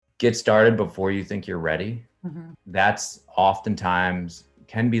get started before you think you're ready. That's oftentimes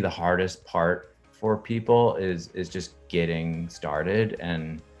can be the hardest part for people is just getting started.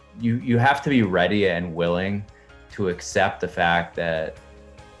 And you have to be ready and willing to accept the fact that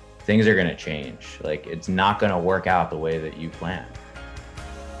things are going to change. Like, it's not going to work out the way that you planned.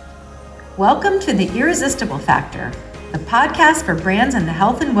 Welcome to the Irresistible Factor, the podcast for brands in the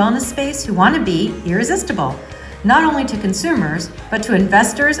health and wellness space who want to be irresistible, not only to consumers, but to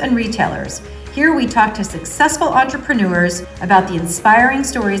investors and retailers. Here we talk to successful entrepreneurs about the inspiring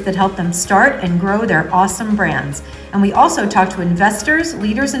stories that help them start and grow their awesome brands. And we also talk to investors,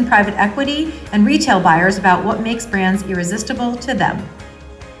 leaders in private equity, and retail buyers about what makes brands irresistible to them.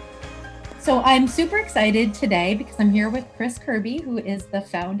 So I'm super excited today because I'm here with Chris Kirby, who is the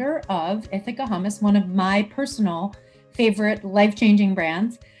founder of Ithaca Hummus, one of my personal favorite life-changing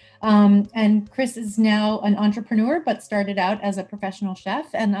brands. And Chris is now an entrepreneur, but started out as a professional chef.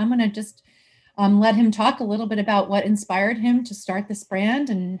 And I'm going to just let him talk a little bit about what inspired him to start this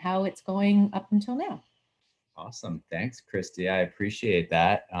brand and how it's going up until now. Awesome. Thanks, Christy. I appreciate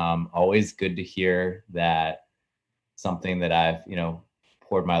that. Always good to hear that something that I've,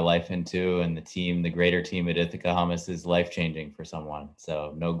 poured my life into, and the greater team at Ithaca Hummus is life-changing for someone.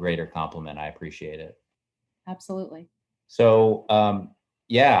 So no greater compliment. I appreciate it. Absolutely. So,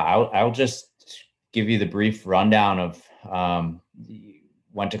 I'll just give you the brief rundown of,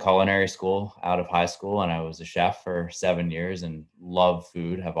 went to culinary school out of high school, and I was a chef for 7 years and love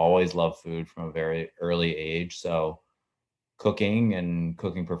food, have always loved food from a very early age. So cooking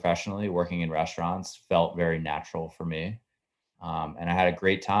professionally, working in restaurants felt very natural for me. And I had a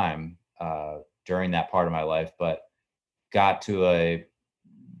great time during that part of my life, but got to a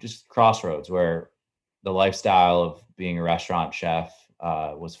just crossroads where the lifestyle of being a restaurant chef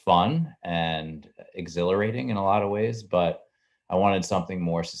was fun and exhilarating in a lot of ways, but I wanted something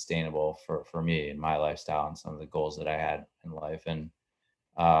more sustainable for me and my lifestyle and some of the goals that I had in life. And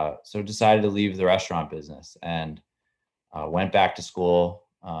so decided to leave the restaurant business and went back to school.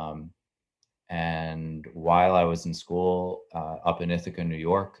 And while I was in school up in Ithaca, New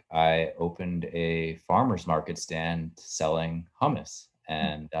York, I opened a farmer's market stand selling hummus.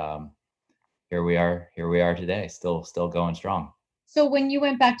 And here we are today, still going strong. So when you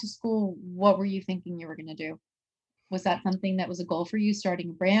went back to school, what were you thinking you were going to do? Was that something that was a goal for you, starting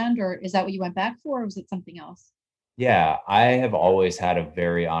a brand, or is that what you went back for, or was it something else? Yeah, I have always had a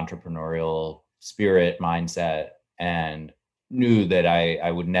very entrepreneurial spirit mindset and knew that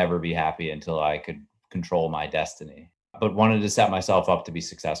I would never be happy until I could control my destiny, but wanted to set myself up to be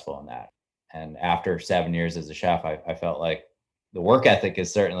successful in that. And after 7 years as a chef, I felt like the work ethic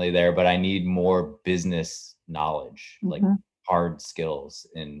is certainly there, but I need more business knowledge, like hard skills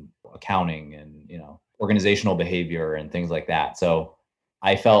in accounting and, organizational behavior and things like that. So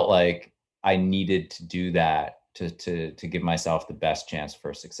I felt like I needed to do that to give myself the best chance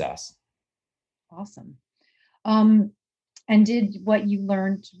for success. Awesome. And did what you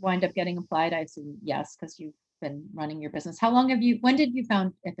learned wind up getting applied? I assume yes, because you've been running your business. When did you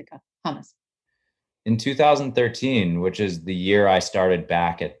found Ithaca Hummus? In 2013, which is the year I started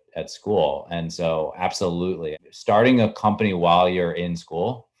back at school. And so absolutely, starting a company while you're in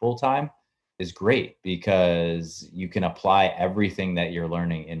school full time is great because you can apply everything that you're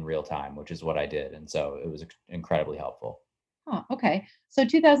learning in real time, which is what I did. And so it was incredibly helpful. Oh, okay. So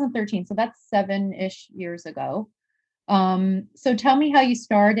 2013, so that's 7-ish years ago. So tell me how you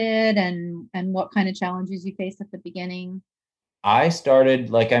started and what kind of challenges you faced at the beginning. I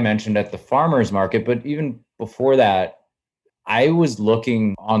started, like I mentioned, at the farmer's market, but even before that, I was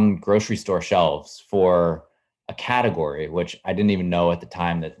looking on grocery store shelves for a category, which I didn't even know at the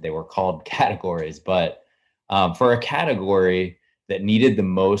time that they were called categories, but for a category that needed the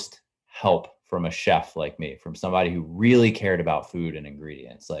most help from a chef like me, from somebody who really cared about food and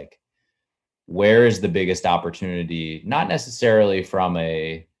ingredients. Like, where is the biggest opportunity? Not necessarily from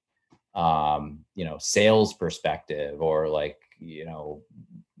a sales perspective or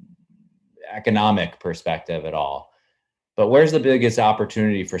economic perspective at all, but where's the biggest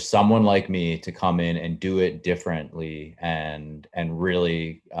opportunity for someone like me to come in and do it differently and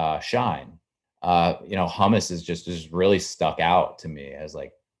really shine? Hummus is just really stuck out to me as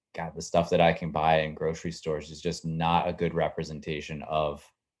like, God, the stuff that I can buy in grocery stores is just not a good representation of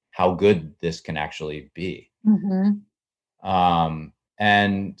how good this can actually be.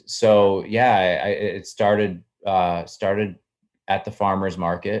 And so, it started at the farmer's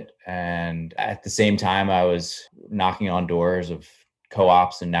market. And at the same time, I was knocking on doors of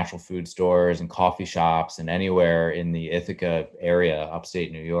co-ops and natural food stores and coffee shops and anywhere in the Ithaca area,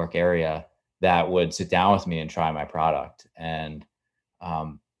 upstate New York area, that would sit down with me and try my product. And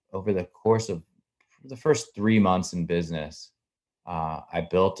over the course of the first 3 months in business, I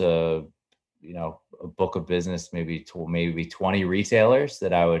built a book of business, maybe 20 retailers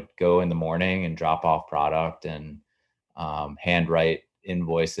that I would go in the morning and drop off product and handwrite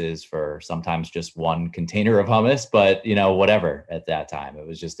invoices for sometimes just one container of hummus, but whatever at that time. It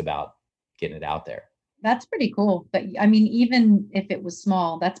was just about getting it out there. That's pretty cool. But I mean, even if it was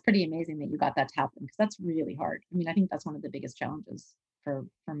small, that's pretty amazing that you got that to happen, because that's really hard. I mean, I think that's one of the biggest challenges for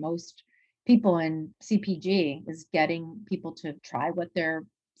most people in CPG, is getting people to try what they're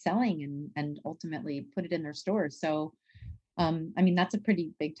selling and ultimately put it in their stores. So, I mean, that's a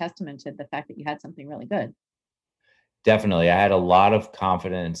pretty big testament to the fact that you had something really good. Definitely. I had a lot of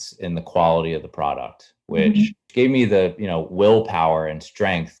confidence in the quality of the product, which gave me the, willpower and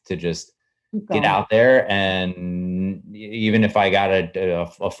strength to just get out there. And even if I got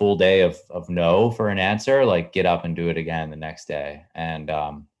a full day of no for an answer, like get up and do it again the next day. And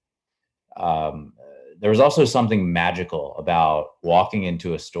there was also something magical about walking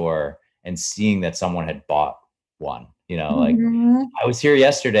into a store and seeing that someone had bought one. Like I was here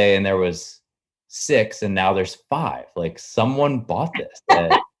yesterday and there was 6 and now there's 5. Like someone bought this.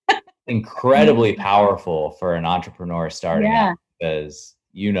 Incredibly powerful for an entrepreneur starting out, because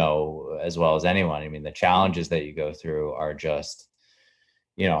as well as anyone, I mean, the challenges that you go through are just,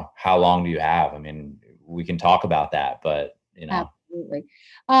 how long do you have? I mean, we can talk about that, but Absolutely.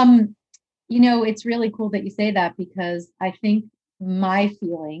 It's really cool that you say that, because I think my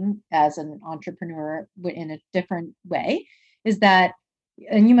feeling as an entrepreneur in a different way is that,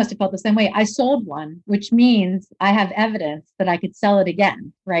 and you must have felt the same way, I sold one, which means I have evidence that I could sell it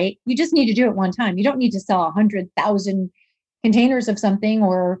again, right? You just need to do it one time. You don't need to sell 100,000 containers of something,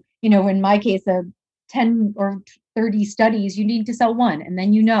 or, in my case, 10 or 30 studies. You need to sell one, and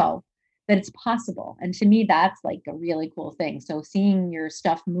then that it's possible. And to me, that's like a really cool thing. So seeing your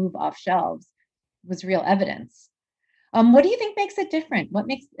stuff move off shelves was real evidence. What do you think makes it different? What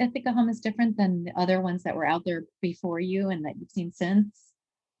makes Ithaca Hummus different than the other ones that were out there before you and that you've seen since?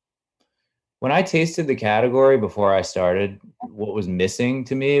 When I tasted the category before I started, what was missing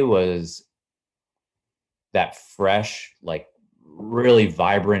to me was that fresh, like really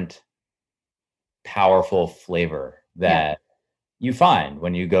vibrant, powerful flavor that you find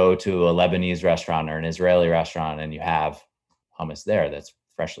when you go to a Lebanese restaurant or an Israeli restaurant and you have hummus there that's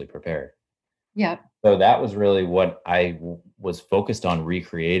freshly prepared. Yeah. So that was really what I was focused on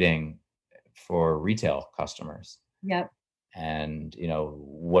recreating for retail customers. Yep. And,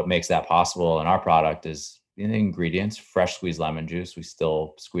 what makes that possible in our product is the ingredients: fresh squeezed lemon juice. We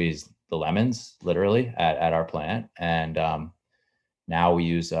still squeeze the lemons literally at our plant. And now we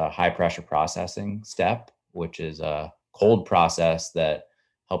use a high pressure processing step, which is a cold process that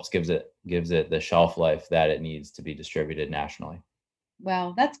gives it the shelf life that it needs to be distributed nationally.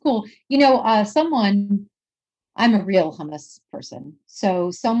 Wow, that's cool. I'm a real hummus person.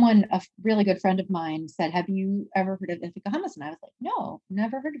 So a really good friend of mine said, "Have you ever heard of Ithaca Hummus?" And I was like, "No,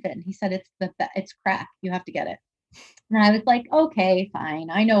 never heard of it." And he said, "It's crack. You have to get it." And I was like, "Okay, fine.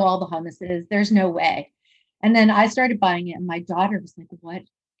 I know all the hummuses. There's no way." And then I started buying it, and my daughter was like, "What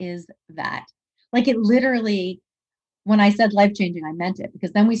is that?" Like, it literally, when I said life-changing, I meant it,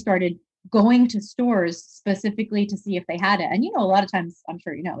 because then we started going to stores specifically to see if they had it. And, a lot of times, I'm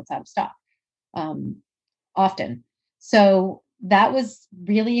sure it's out of stock. Often. So that was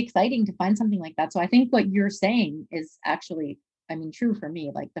really exciting to find something like that. So I think what you're saying is actually, true for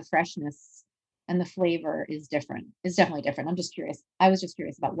me. Like, the freshness and the flavor is definitely different. I'm just curious. I was just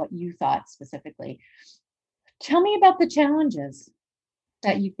curious about what you thought specifically. Tell me about the challenges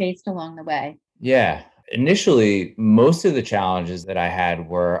that you faced along the way. Yeah. Initially, most of the challenges that I had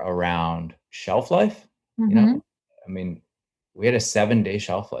were around shelf life. We had a 7-day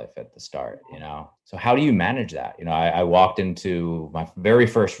shelf life at the start, So how do you manage that? I walked into my very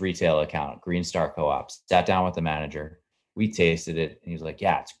first retail account, Green Star Co-op, sat down with the manager. We tasted it. And he was like,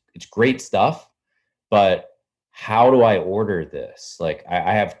 "Yeah, it's great stuff, but how do I order this? Like,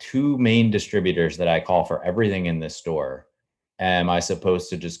 I have 2 main distributors that I call for everything in this store. Am I supposed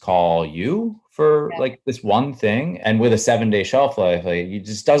to just call you for like this one thing?" And with a 7-day shelf life, like, it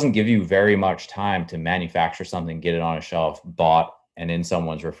just doesn't give you very much time to manufacture something, get it on a shelf, bought and in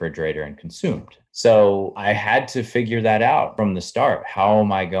someone's refrigerator and consumed. So I had to figure that out from the start. How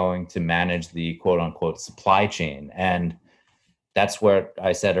am I going to manage the quote unquote supply chain? And that's what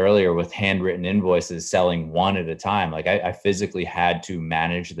I said earlier with handwritten invoices, selling one at a time. Like, I physically had to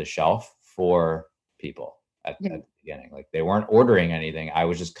manage the shelf for people at the beginning. Like, they weren't ordering anything. I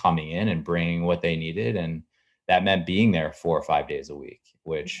was just coming in and bringing what they needed. And that meant being there 4 or 5 days a week,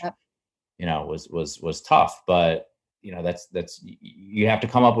 which, was tough. But you have to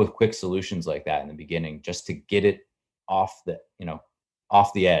come up with quick solutions like that in the beginning just to get it off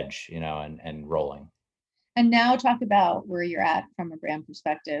the edge, and rolling. And now talk about where you're at from a brand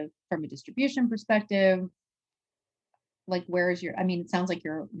perspective, from a distribution perspective. Like, I mean, it sounds like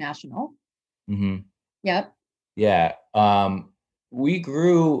you're national. Mm-hmm. Yep. Yeah. We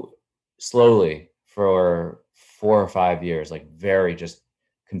grew slowly for 4 or 5 years, like very just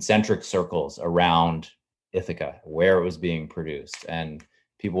concentric circles around Ithaca, where it was being produced. And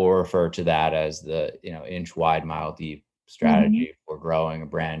people will refer to that as the, inch wide, mile deep strategy for growing a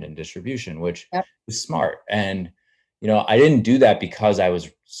brand and distribution, which is smart. And, I didn't do that because I was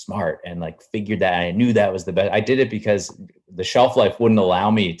smart and like figured that I knew that was the best. I did it because the shelf life wouldn't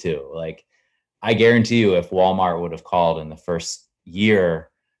allow me to. Like, I guarantee you, if Walmart would have called in the first year,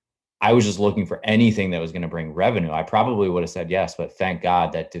 I was just looking for anything that was going to bring revenue. I probably would have said yes, but thank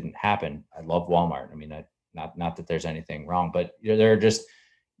God that didn't happen. I love Walmart. I mean, not that there's anything wrong, but they're just,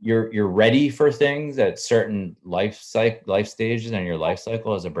 you're ready for things at certain life stages in your life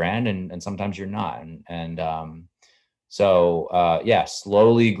cycle as a brand, and sometimes you're not. So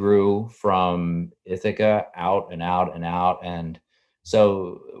slowly grew from Ithaca out and out and out. And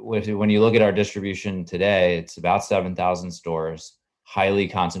so when you look at our distribution today, it's about 7,000 stores, highly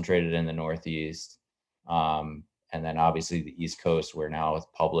concentrated in the Northeast. And then obviously the East Coast, we're now with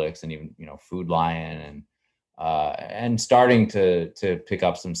Publix and even, Food Lion, and starting to pick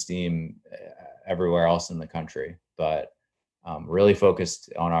up some steam everywhere else in the country, but really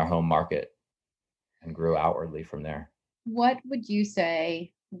focused on our home market and grew outwardly from there. What would you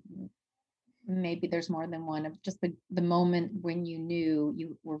say, maybe there's more than one, of just the moment when you knew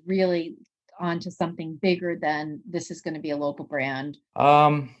you were really onto something bigger than this is going to be a local brand?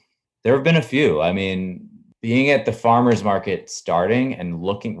 There have been a few. I mean, being at the farmer's market starting and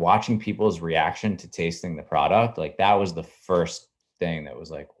watching people's reaction to tasting the product, like that was the first thing that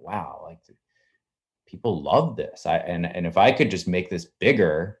was like, wow, like people love this. And if I could just make this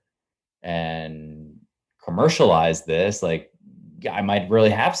bigger and commercialize this, like I might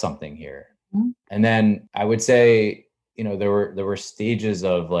really have something here. Mm-hmm. And then I would say, there were stages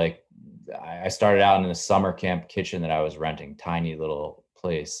of like, I started out in a summer camp kitchen that I was renting, tiny little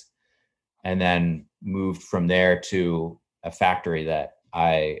place, and then moved from there to a factory that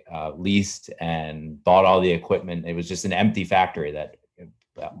I leased and bought all the equipment. It was just an empty factory that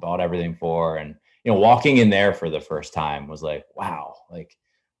I bought everything for. And, walking in there for the first time was like, wow, like,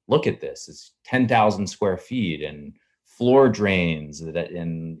 look at this. It's 10,000 square feet and floor drains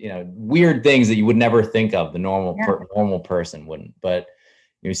and weird things that you would never think of. The normal person wouldn't, but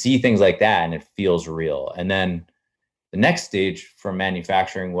you see things like that and it feels real. And then the next stage from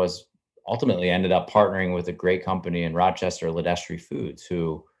manufacturing was ultimately ended up partnering with a great company in Rochester, Ledestri Foods,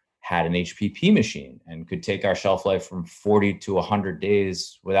 who had an HPP machine and could take our shelf life from 40 to 100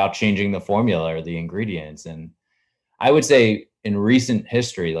 days without changing the formula or the ingredients. And I would say in recent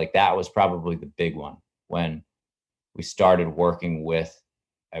history, like that was probably the big one when we started working with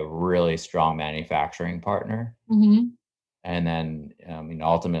a really strong manufacturing partner. Mm-hmm. And then,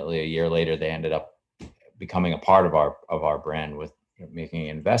 ultimately a year later, they ended up becoming a part of our brand with making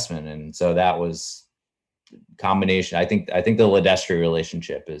an investment. And so that was combination. I think the Ledestri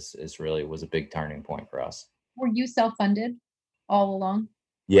relationship was a big turning point for us. Were you self-funded all along?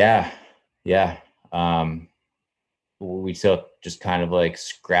 Yeah. We took just kind of like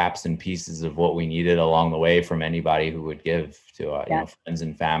scraps and pieces of what we needed along the way from anybody who would give to friends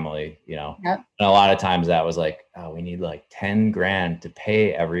and family, Yep. And a lot of times that was like, oh, we need like 10 grand to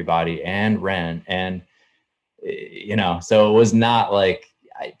pay everybody and rent. And, so it was not like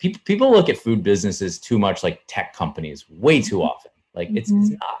people look at food businesses too much like tech companies way too often. Like it's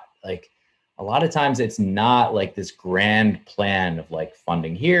not. Like a lot of times it's not like this grand plan of like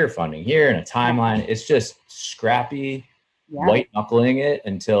funding here and a timeline. It's just scrappy, white knuckling it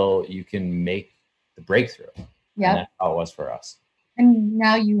until you can make the breakthrough. Yeah. And that's how it was for us. And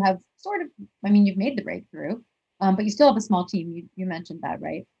now you have you've made the breakthrough, but you still have a small team. You mentioned that,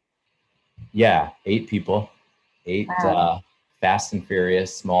 right? Yeah. 8 people, fast and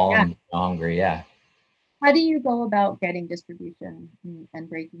furious, small and hungry. Yeah. How do you go about getting distribution and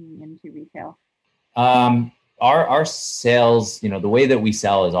breaking into retail? Our sales, the way that we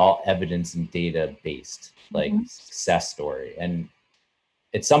sell is all evidence and data based, like success story. And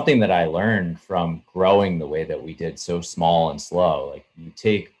it's something that I learned from growing the way that we did, so small and slow. Like you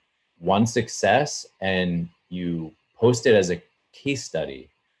take one success and you post it as a case study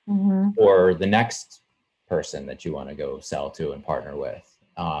for the next person that you want to go sell to and partner with.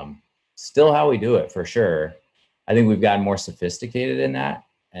 Still how we do it for sure. I think we've gotten more sophisticated in that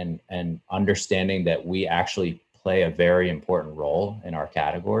and understanding that we actually play a very important role in our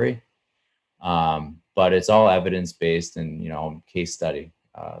category. But it's all evidence-based and, case study,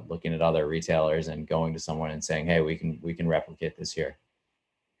 looking at other retailers and going to someone and saying, hey, we can replicate this here.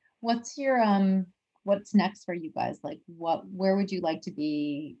 What's your what's next for you guys? Like where would you like to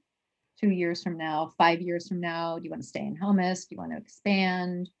be 2 years from now, 5 years from now? Do you want to stay in hummus? Do you want to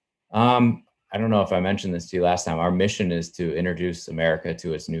expand? I don't know if I mentioned this to you last time. Our mission is to introduce America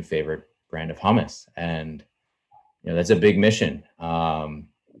to its new favorite brand of hummus. And, that's a big mission.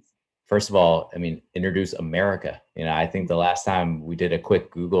 First of all, introduce America. I think the last time we did a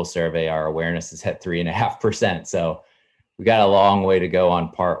quick Google survey, our awareness is at 3.5%. So we got a long way to go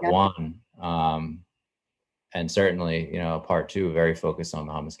on part one. And certainly, part two, very focused on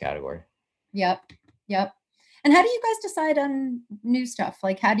the hummus category. Yep. And how do you guys decide on new stuff?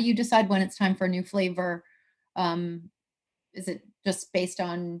 Like, how do you decide when it's time for a new flavor? Is it just based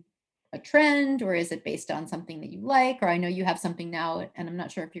on a trend, or is it based on something that you like? Or I know you have something now, and I'm not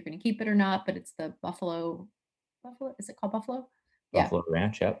sure if you're going to keep it or not, but it's the Buffalo. Is it called Buffalo? Buffalo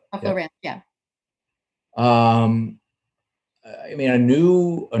Ranch. Yep. Buffalo Ranch. Yeah. A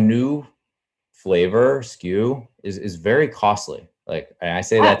new flavor SKU is very costly. Like I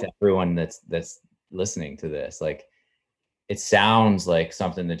say that to everyone that's listening to this. Like, it sounds like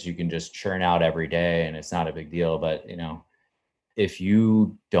something that you can just churn out every day and it's not a big deal, but if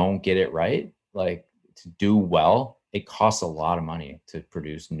you don't get it right, like to do well, it costs a lot of money to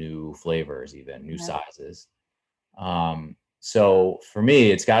produce new flavors, even new sizes. So for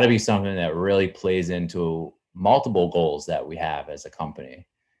me, it's got to be something that really plays into multiple goals that we have as a company.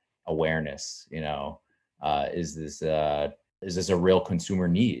 Awareness, is this a real consumer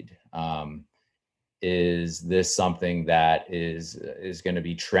need? Is this something that is going to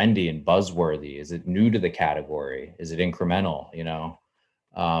be trendy and buzzworthy? Is it new to the category? Is it incremental?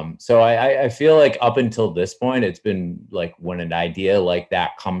 So I feel like up until this point, it's been like when an idea like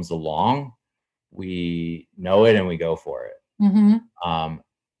that comes along, we know it and we go for it. Mm-hmm.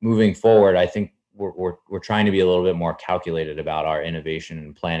 Moving forward, I think we're trying to be a little bit more calculated about our innovation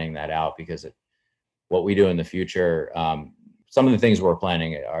and planning that out, because what we do in the future, some of the things we're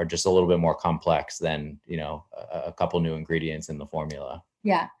planning are just a little bit more complex than, a couple new ingredients in the formula.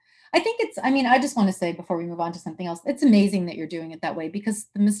 Yeah. I think I just want to say before we move on to something else, it's amazing that you're doing it that way, because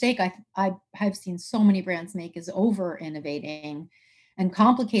the mistake I have seen so many brands make is over innovating and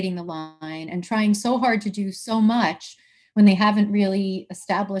complicating the line and trying so hard to do so much when they haven't really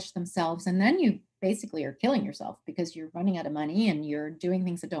established themselves. And then you basically are killing yourself because you're running out of money and you're doing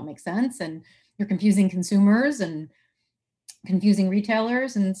things that don't make sense and you're confusing consumers and confusing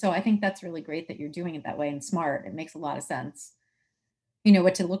retailers. And so I think that's really great that you're doing it that way and smart. It makes a lot of sense. You know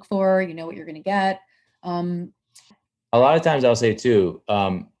what to look for, you know what you're going to get. A lot of times I'll say too,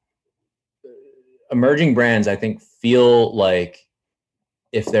 emerging brands, I think, feel like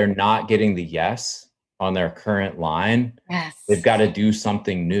if they're not getting the yes on their current line, they've got to do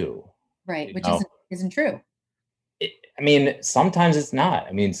something new. Right. Which isn't true. Sometimes it's not.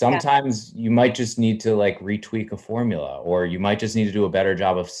 Sometimes you might just need to retweak a formula, or you might just need to do a better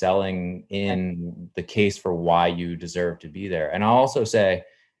job of selling in the case for why you deserve to be there. And I'll also say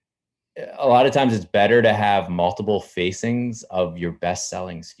a lot of times it's better to have multiple facings of your best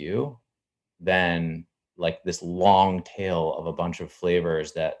selling SKU than this long tail of a bunch of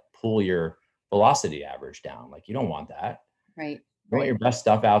flavors that pull your velocity average down. You don't want that. Right. You want your best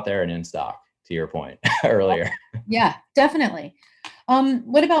stuff out there and in stock, to your point earlier. Yeah, definitely.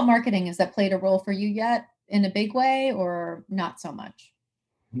 What about marketing? Has that played a role for you yet in a big way, or not so much?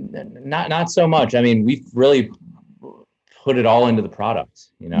 Not so much. We've really put it all into the product.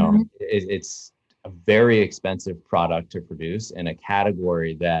 Mm-hmm. It's a very expensive product to produce in a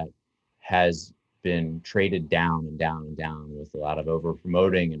category that has been traded down and down and down, with a lot of over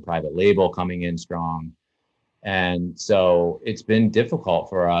promoting and private label coming in strong. And so it's been difficult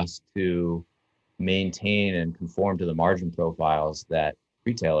for us to maintain and conform to the margin profiles that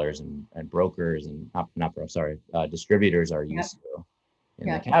retailers and brokers and distributors are used to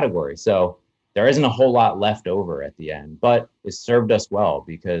in the category. So there isn't a whole lot left over at the end, but it's served us well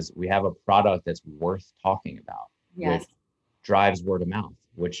because we have a product that's worth talking about, which drives word of mouth,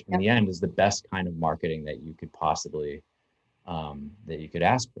 which in the end is the best kind of marketing that you could possibly that you could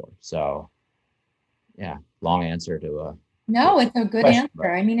ask for. So long answer to a no, it's a good question, answer.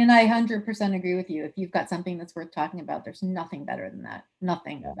 And I 100% agree with you. If you've got something that's worth talking about, there's nothing better than that.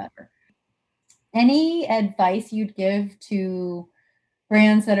 Nothing better. Any advice you'd give to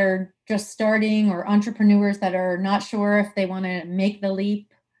brands that are just starting, or entrepreneurs that are not sure if they want to make the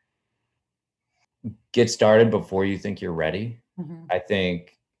leap? Get started before you think you're ready. Mm-hmm. I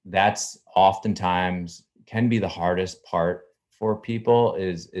think that's oftentimes can be the hardest part for people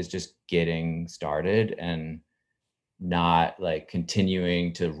is just getting started and not like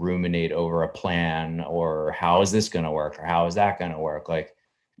continuing to ruminate over a plan or how is this going to work or how is that going to work. Like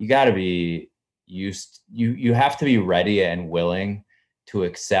you got to be you have to be ready and willing to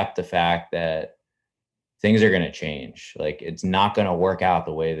accept the fact that things are going to change. Like it's not going to work out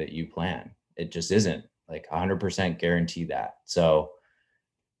the way that you plan. It just isn't. Like 100% guarantee that. So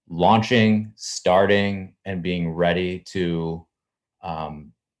launching, starting, and being ready to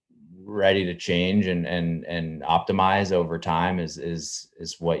change and optimize over time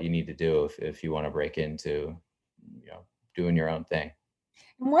is what you need to do if you want to break into, doing your own thing.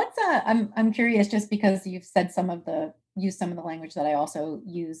 What's I'm curious, just because you've said use some of the language that I also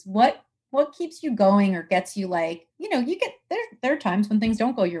use. What keeps you going or gets you, like, you get there are times when things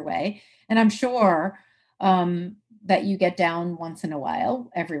don't go your way, and I'm sure that you get down once in a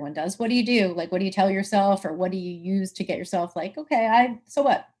while. Everyone does. What do you do? Like, what do you tell yourself, or what do you use to get yourself like, okay, so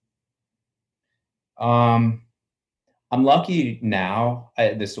what? I'm lucky now.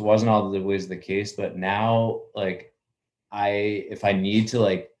 This wasn't always the case, but now, like, if I need to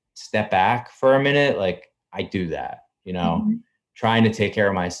like step back for a minute, like I do that, Mm-hmm. trying to take care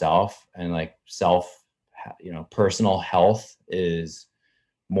of myself and like personal health is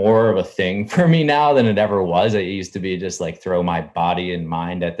more of a thing for me now than it ever was. It used to be just like throw my body and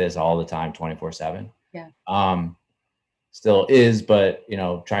mind at this all the time, 24/7. Yeah. Still is, but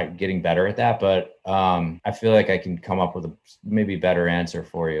getting better at that. But I feel like I can come up with a maybe better answer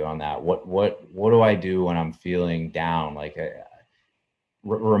for you on that. What do I do when I'm feeling down? Like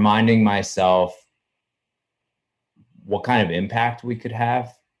reminding myself what kind of impact we could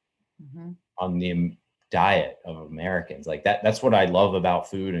have on the diet of Americans. Like that's what I love about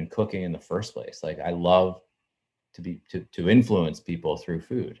food and cooking in the first place. Like I love to influence people through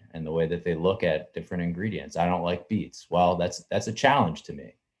food and the way that they look at different ingredients. I don't like beets. Well, that's a challenge to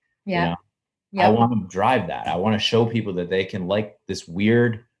me. Yeah. I want to drive that. I want to show people that they can like this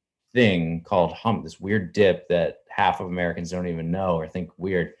weird thing called hummus, this weird dip that half of Americans don't even know or think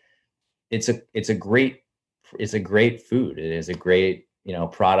weird. It's a great food. It is a great,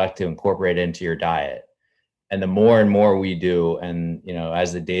 product to incorporate into your diet. And the more and more we do, and,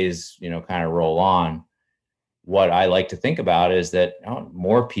 as the days, kind of roll on, what I like to think about is that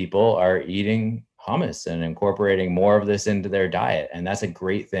more people are eating hummus and incorporating more of this into their diet. And that's a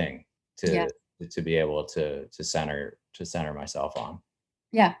great thing to be able to center myself on.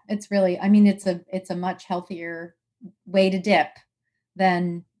 Yeah, it's really, I mean, it's a much healthier way to dip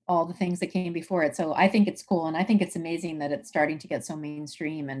than all the things that came before it. So I think it's cool. And I think it's amazing that it's starting to get so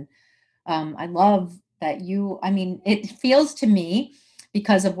mainstream. And I love that it feels to me,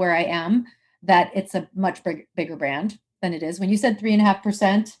 because of where I am, that it's a much bigger brand than it is. When you said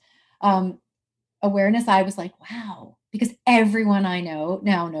 3.5% awareness, I was like, wow, because everyone I know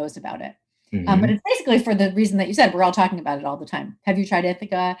now knows about it. But it's basically for the reason that you said, we're all talking about it all the time. Have you tried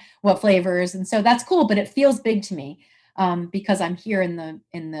Ithaca? What flavors? And so that's cool, but it feels big to me because I'm here on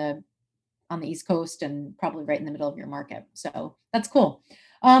the East Coast and probably right in the middle of your market. So that's cool.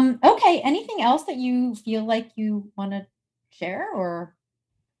 Okay. Anything else that you feel like you want to share, or?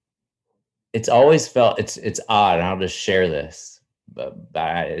 It's always felt it's odd, and I'll just share this, but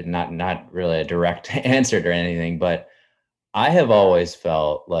not really a direct answer to anything, but I have always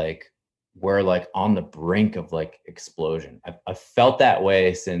felt like we're like on the brink of like explosion. I've felt that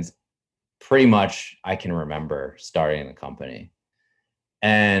way since pretty much I can remember starting the company.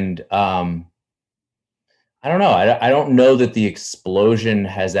 And I don't know. I don't know that the explosion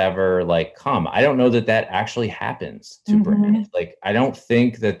has ever like come. I don't know that actually happens to brands. Like, I don't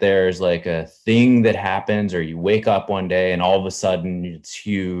think that there's like a thing that happens or you wake up one day and all of a sudden it's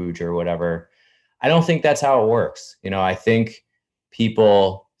huge or whatever. I don't think that's how it works. I think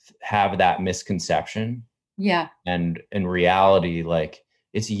people have that misconception. Yeah. And in reality, like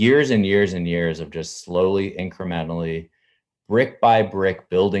it's years and years and years of just slowly, incrementally, brick by brick,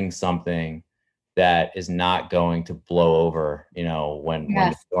 building something that is not going to blow over, when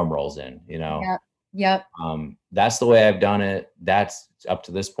the storm rolls in, Yep. That's the way I've done it. That's up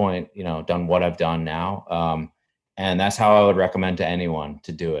to this point, done what I've done now. And that's how I would recommend to anyone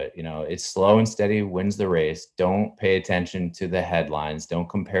to do it. It's slow and steady wins the race. Don't pay attention to the headlines. Don't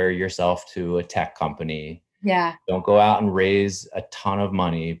compare yourself to a tech company. Yeah. Don't go out and raise a ton of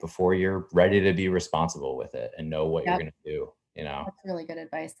money before you're ready to be responsible with it and know what you're going to do. That's really good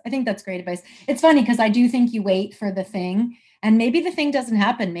advice. I think that's great advice. It's funny because I do think you wait for the thing, and maybe the thing doesn't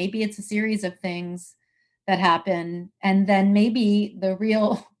happen. Maybe it's a series of things that happen. And then maybe the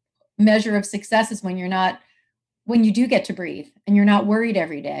real measure of success is when you do get to breathe and you're not worried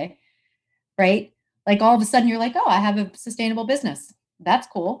every day. Right. Like all of a sudden you're like, oh, I have a sustainable business. That's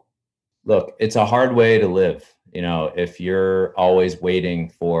cool. Look, it's a hard way to live. If you're always waiting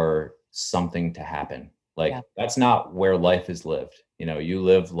for something to happen, that's not where life is lived. You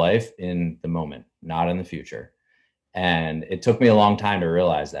live life in the moment, not in the future. And it took me a long time to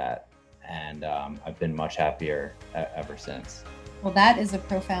realize that. And I've been much happier ever since. Well, that is a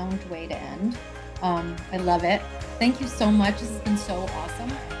profound way to end. I love it. Thank you so much. This has been so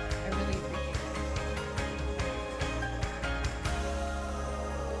awesome.